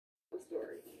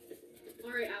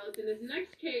Alice, in this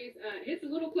next case, hits a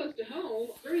little close to home.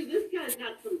 Bernie, this guy's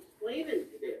got some explaining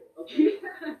to do, okay?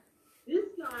 This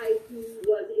guy who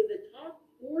was in the top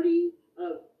 40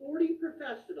 of 40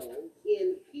 professionals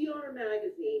in PR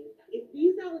Magazine, if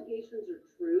these allegations are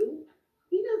true,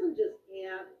 he doesn't just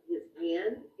have his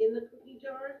hand in the cookie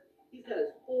jar, he's got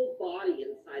his whole body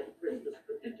inside the Christmas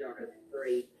cookie jar.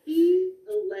 He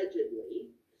allegedly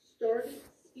started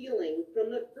stealing from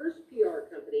the first PR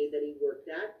company that he worked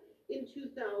at in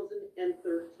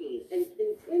 2013 and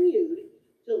continued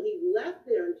till he left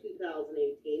there in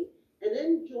 2018 and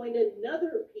then joined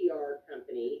another PR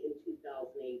company in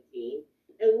 2018.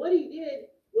 And what he did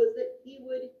was that he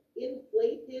would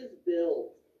inflate his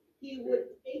bills. He would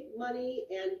take money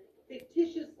and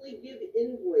fictitiously give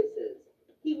invoices.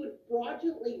 He would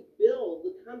fraudulently bill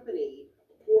the company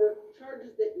for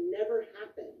charges that never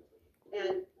happened.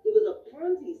 And it was a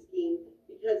Ponzi scheme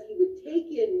because he would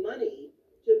take in money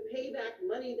to pay back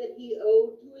money that he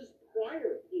owed to his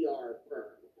prior PR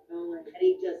firm. And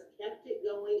he just kept it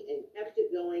going and kept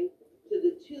it going to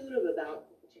the tune of about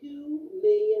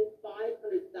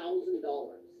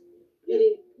 $2,500,000. It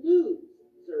includes,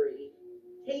 Zuri,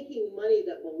 taking money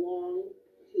that belonged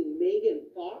to Megan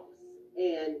Fox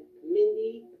and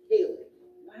Mindy Kaling.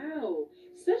 Wow.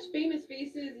 Such famous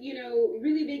faces,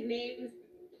 really big names.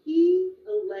 He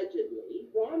allegedly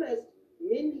promised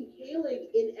Mindy Kaling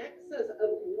in excess of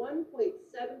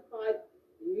 $1.75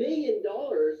 million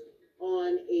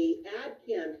on a ad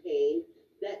campaign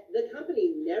that the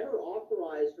company never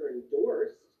authorized or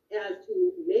endorsed. As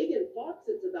to Megan Fox,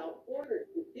 it's about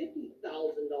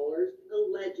 $450,000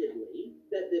 allegedly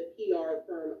that the PR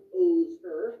firm owes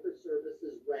her for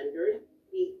services rendered.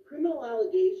 The criminal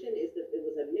allegation is that it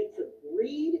was a mix of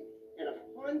greed and a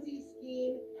Ponzi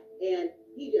scheme, and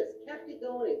he just kept it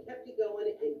going and kept it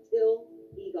going until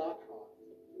he got caught.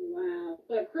 Wow.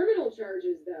 But criminal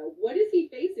charges, though, what is he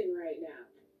facing right now?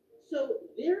 So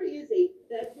there is a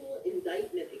federal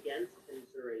indictment against him,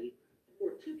 Zuri,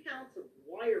 for 2 counts of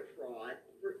wire fraud.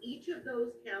 For each of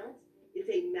those counts, it's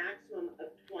a maximum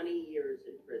of 20 years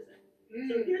in prison.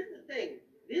 So here's the thing.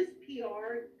 This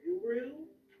PR guru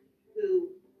who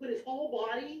put his whole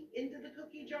body into the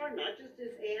cookie jar, not just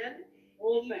his hand,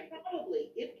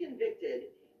 probably, if convicted,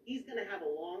 he's going to have a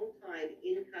long time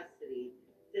in custody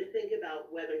to think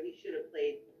about whether he should have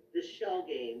played the shell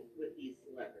game with these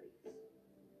celebrities.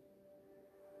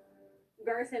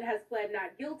 Garson has pled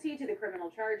not guilty to the criminal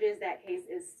charges. That case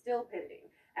is still pending.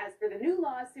 As for the new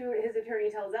lawsuit, his attorney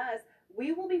tells us,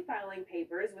 we will be filing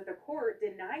papers with the court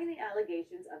denying the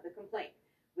allegations of the complaint.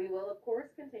 We will, of course,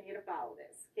 continue to follow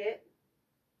this. Kit?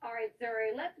 All right,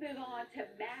 Zuri, let's move on to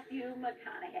Matthew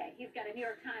McConaughey. He's got a New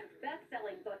York Times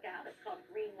best-selling book out. It's called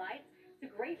Green Lights. It's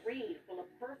a great read, full of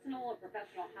personal and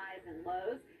professional highs and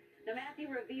lows. Now,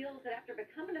 Matthew reveals that after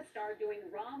becoming a star doing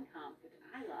rom-coms, which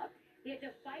I love, he had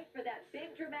to fight for that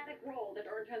big dramatic role that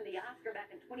earned him the Oscar back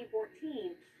in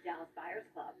 2014, Dallas Buyers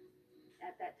Club.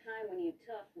 At that time, when you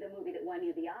took the movie that won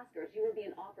you the Oscars, you were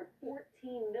being offered $14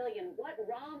 million. What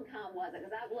rom-com was it?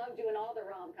 Because I've loved you in all the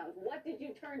rom-coms. What did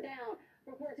you turn down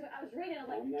for $14 million? I was reading, I'm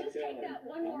like, just take that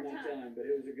one more time. I'm not telling, but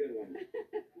it was a good one.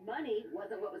 Money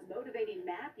wasn't what was motivating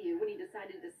Matthew when he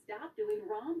decided to stop doing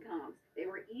rom-coms. They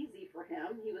were easy for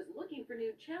him. He was looking for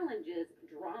new challenges,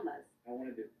 dramas. I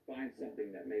wanted to find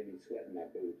something that made me sweat in my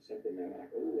boots, something that I'm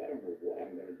like, oh, I don't know what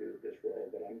I'm going to do with this role,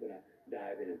 but I'm going to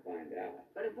dive in and find out.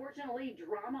 But unfortunately,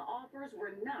 drama offers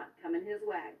were not coming his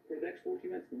way. For the next 14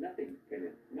 months, nothing came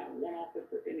in. Not one offer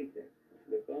for anything.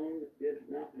 The phone did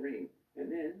not ring.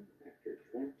 And then, after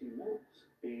 20 months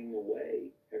being away,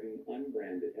 having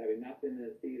unbranded, having not been in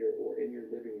the theater or in your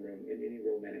living room in any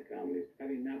romantic comedies,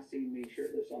 having not seen me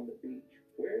shirtless on the beach,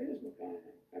 where is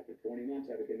McConaughey? After 20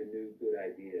 months, I became a new good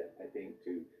idea, I think,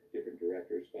 to different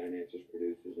directors, financiers,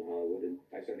 producers in Hollywood, and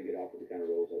I started to get offered the kind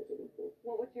of roles I was looking for.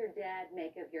 What would your dad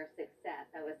make of your success?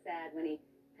 I was sad when he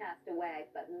passed away,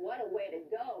 but what a way to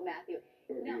go, Matthew.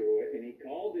 No. And he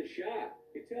called his shot.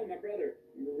 He told my brother,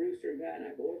 Rooster and Pat and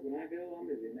I, boys, when I go,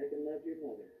 I'm going to be making love to your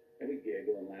mother. And we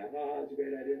giggle and laugh. Oh, that's a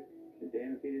great idea. And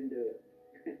damn if he didn't do it.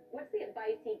 What's the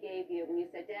advice he gave you when you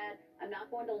said, Dad, I'm not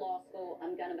going to law school,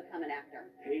 I'm going to become an actor?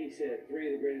 He said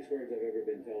 3 of the greatest words I've ever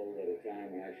been told at a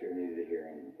time when I sure needed to hear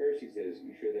them. First, he says,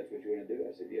 you sure that's what you want to do?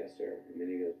 I said, yes, sir. And then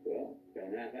he goes, well,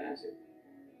 don't half-ass it.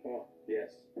 Oh,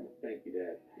 yes. Thank you,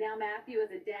 Dad. Now Matthew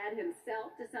is a dad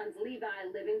himself to sons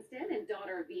Levi Livingston and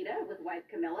daughter Vita with wife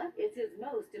Camilla. It's his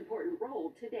most important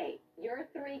role to date. Your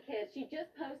 3 kids. She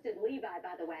just posted Levi,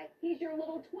 by the way. He's your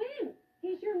little twin.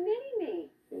 He's your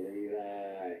mini-me.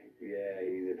 Levi. Yeah,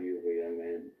 he's a beautiful young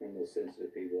man. One of the most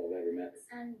sensitive people I've ever met.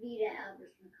 And Vita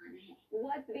Albers McConaughey.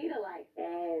 What's Vita like?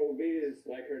 Oh, Vita's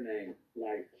like her name.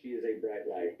 Life. She is a bright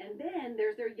light. And then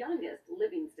there's their youngest,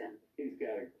 Livingston. He's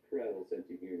got an incredible sense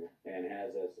of humor and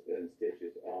has us in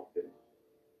stitches often.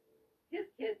 His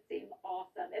kids seem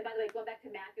awesome. And by the way, going back to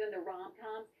Matthew and the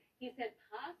rom-coms, he said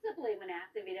possibly when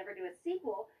asked if he'd ever do a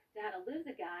sequel to How to Lose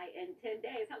a Guy in 10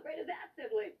 Days. How great is that,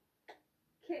 sibling?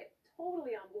 Kit,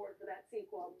 totally on board for that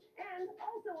sequel. And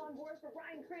also on board for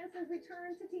Bryan Cranston's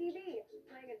return to TV.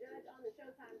 Playing a judge on the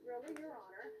Showtime thriller Your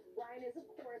Honor, Bryan is, of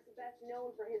course, best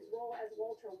known for his role as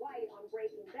Walter White on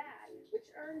Breaking Bad, which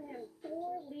earned him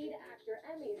 4 lead actor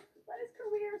Emmys. But his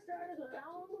career started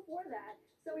long before that,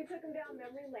 so we took him down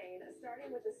memory lane,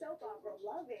 starting with the soap opera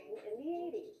Loving in the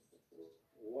 80s.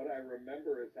 What I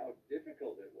remember is how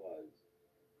difficult it was,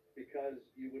 because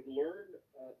you would learn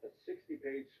a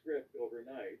 60-page script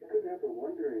overnight. I couldn't help but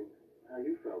wondering how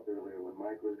you felt earlier when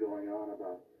Mike was going on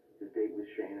about his date with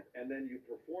Shane. And then you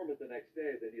perform it the next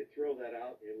day, then you throw that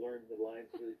out and you learn the lines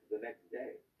for the next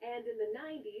day. And in the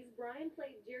 90s, Bryan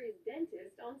played Jerry's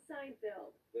dentist on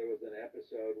Seinfeld. There was an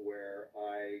episode where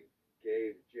I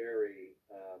gave Jerry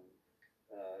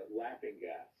laughing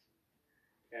gas.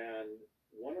 And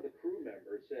one of the crew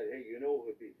members said, hey, you know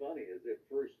what would be funny is if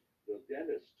first the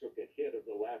dentist took a hit of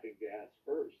the laughing gas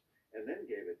first and then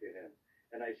gave it to him.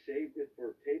 And I saved it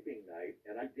for taping night,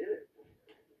 and I did it.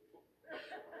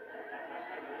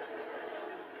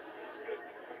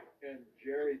 And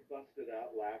Jerry busted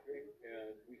out laughing,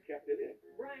 and we kept it in.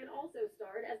 Bryan also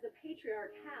starred as the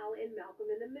patriarch Hal in Malcolm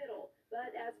in the Middle.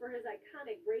 But as for his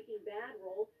iconic Breaking Bad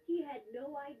role, he had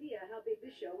no idea how big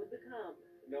the show would become.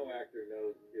 No actor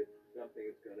knows if something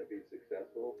is going to be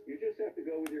successful. You just have to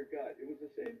go with your gut. It was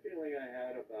the same feeling I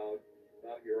had about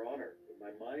Your Honor. My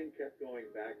mind kept going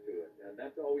back to it, and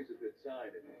that's always a good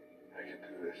sign. I can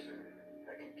do this.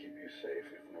 I can keep you safe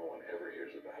if no one ever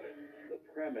hears about it. The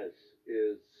premise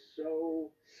is so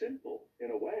simple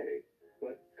in a way,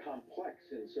 but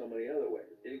complex in so many other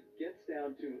ways. It gets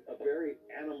down to a very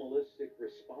animalistic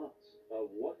response of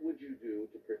what would you do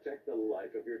to protect the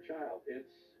life of your child.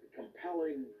 It's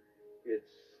compelling,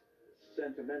 it's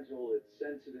sentimental, it's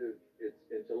sensitive, it's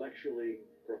intellectually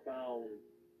profound.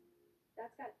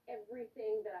 That's got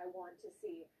everything that I want to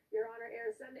see. Your Honor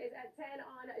airs Sundays at 10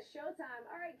 on Showtime.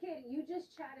 All right, Katie, you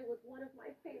just chatted with one of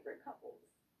my favorite couples.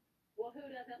 Well, who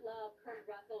doesn't love Kurt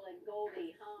Russell and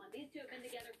Goldie Hawn? These two have been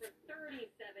together for 37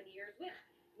 years, with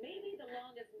maybe the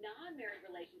longest non-married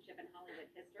relationship in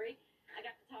Hollywood history. I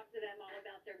got to talk to them all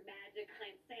about their magic,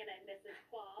 playing Santa and Mrs.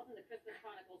 Claus and the Christmas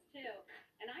Chronicles too,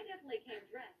 and I definitely came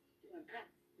dressed to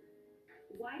impress.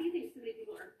 Why do you think so many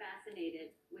people are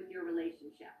fascinated with your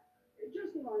relationship?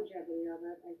 Just the longevity of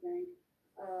it, I think.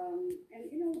 And,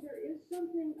 you know, there is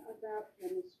something about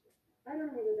chemistry. I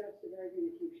don't know whether that's the very thing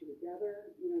that keeps you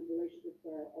together. You know, relationships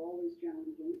are always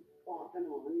challenging, off and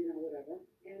on, you know, whatever.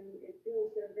 And it feels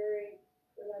they're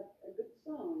like a good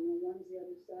song. One's the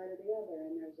other side of the other.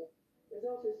 And there's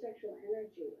also sexual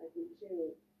energy, I think,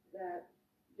 too, that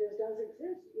just does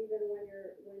exist even when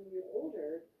you're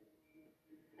older.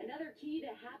 Another key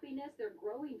to happiness, their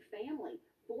growing family.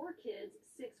 4 kids,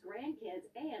 6 grandkids,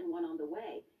 and 1 on the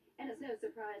way. And it's no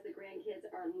surprise the grandkids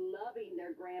are loving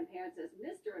their grandparents as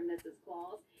Mr. and Mrs.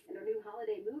 Claus in their new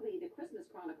holiday movie, The Christmas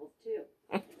Chronicles 2.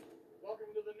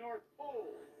 Welcome to the North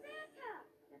Pole. Santa!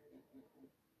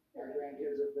 Our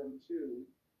grandkids are from 2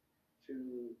 to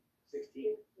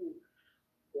 16.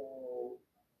 So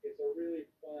it's a really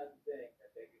fun thing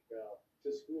that they can go to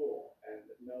school and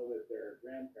know that their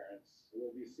grandparents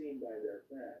will be seen by their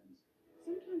friends.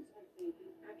 Sometimes I think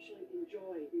you actually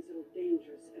enjoy these little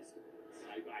dangerous escapades.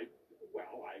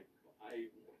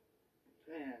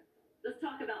 Let's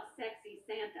talk about sexy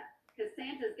Santa, because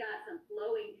Santa's got some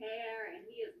flowing hair and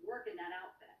he is working that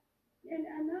outfit.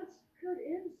 And that's Kurt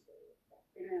is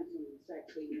handsome and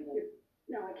sexy. You know.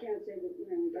 No, I can't say that, you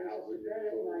know, there's just a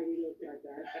very light he looks like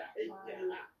that.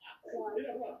 But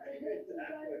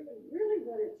really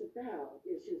what it's about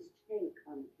is his take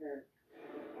on the character.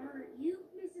 Are you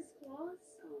Mrs. Claus?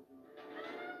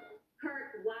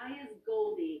 Kurt, why is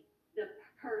Goldie the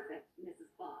perfect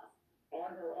Mrs. Claus?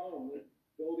 On her own,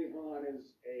 Goldie Hawn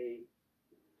is a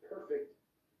perfect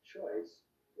choice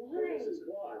for Why? Mrs.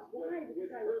 Claus. Why? With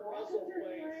Because I Kurt watched Russell her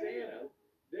playing play. Santa,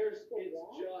 But it's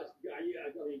why? just, yeah,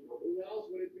 I mean, who else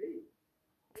would it be?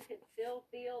 You can still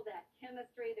feel that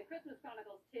chemistry. The Christmas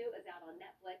Chronicles 2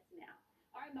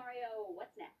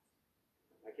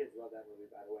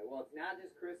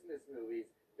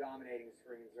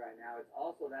 right now, it's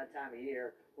also that time of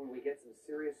year when we get some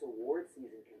serious award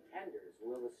season contenders.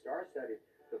 Will the star-studded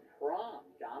The Prom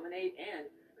dominate?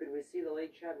 And could we see the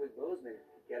late Chadwick Boseman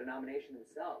get a nomination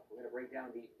himself? We're going to break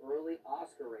down the early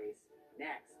Oscar race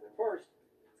next. But first,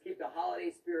 let's keep the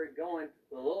holiday spirit going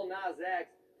with Lil Nas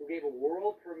X, who gave a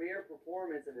world premiere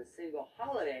performance of his single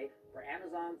Holiday for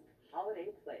Amazon's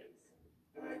Holiday Plays.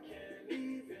 I can't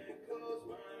even close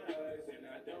my eyes, and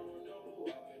I don't know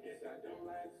why. Guess I don't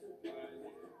like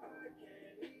surprises. I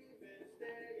can't even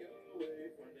stay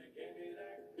away from the candy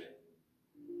like that.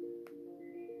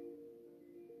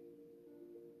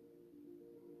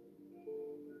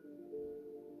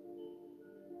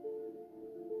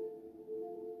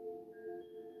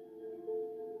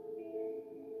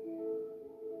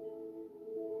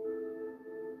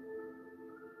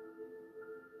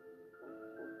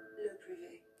 Le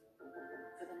Privé,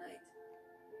 for the night.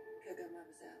 Coco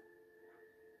Mademoiselle.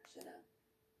 Chanel.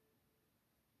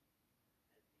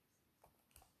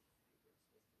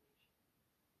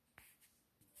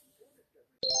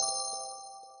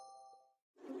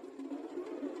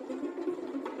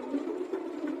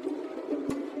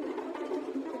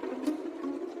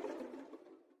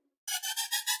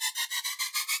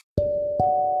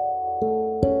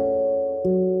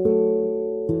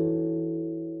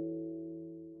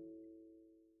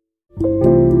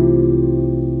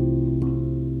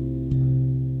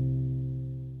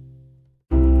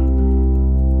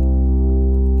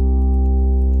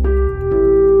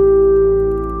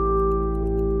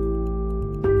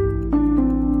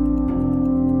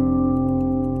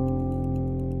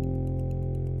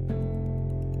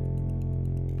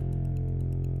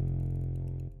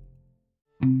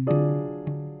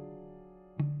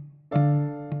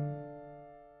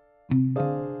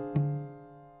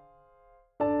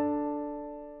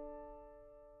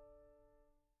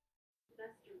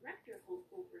 Best Director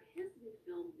hopeful for his new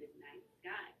film, Midnight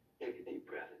Sky. Take a deep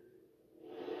breath.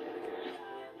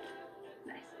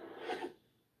 Nice.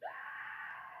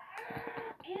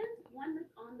 And one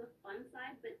that's on the fun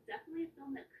side, but definitely a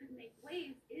film that could make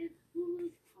waves, is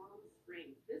Hulu's Palm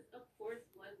Springs. This, of course,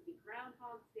 was the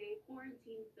Groundhog Day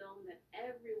quarantine film that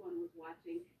everyone was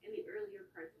watching in the earlier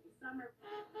parts of the summer.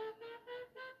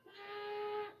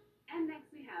 And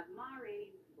next we have Ma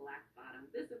Rainey's Black Bottom.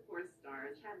 This, of course,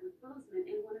 stars Chadwick Boseman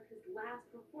in one of his last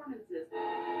performances.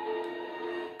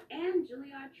 And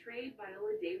Juilliard Trade,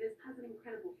 Viola Davis, has an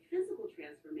incredible physical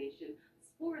transformation,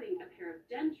 sporting a pair of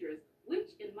dentures,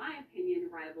 which, in my opinion,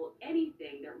 rival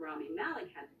anything that Rami Malek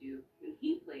had to do when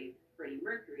he played Freddie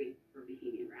Mercury for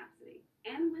Bohemian Rhapsody.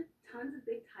 And with tons of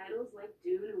big titles like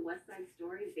Dune and West Side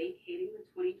Story vacating the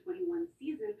 2021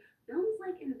 season, films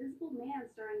like Invisible Man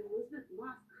starring Elizabeth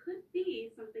Moss could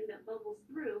be something that bubbles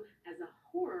through as a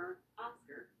horror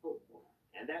Oscar hopeful.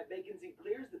 And that vacancy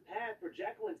clears the path for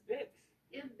Jacqueline's picks.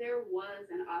 If there was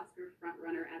an Oscar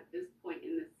frontrunner at this point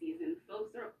in the season,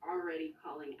 folks are already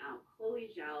calling out Chloe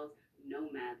Zhao's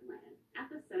Nomadland. At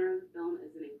the center of the film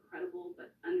is an incredible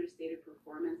but understated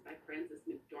performance by Frances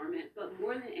McDormand, but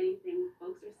more than anything,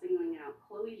 folks are singling out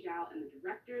Chloe Zhao in the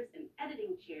director's and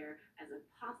editing chair as a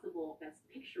possible Best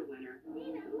Picture winner.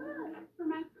 For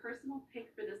my personal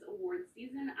pick for this award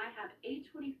season, I have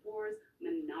A24's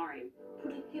Minari.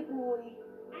 Pretty boy.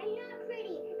 I'm not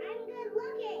pretty. I'm good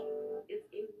looking. It's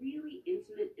a really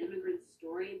intimate immigrant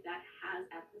story that has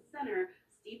at the center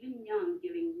Stephen Young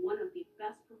giving one of the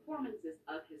best performances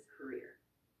of his career.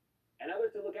 And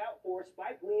others to look out for,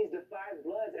 Spike Lee's Defy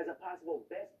Bloods as a possible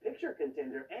Best Picture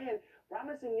contender, and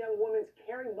Promising Young Woman's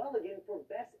Carey Mulligan for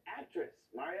Best Actress.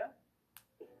 Mario?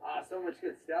 So much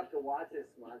good stuff to watch this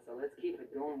month, so let's keep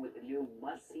it going with the new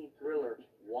must-see thriller,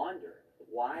 Wander.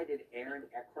 Why did Aaron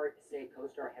Eckhart say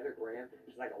co-star Heather Graham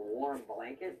is like a warm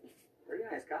blanket? Pretty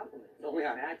nice compliment. It's only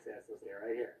on Access, so stay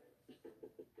right here.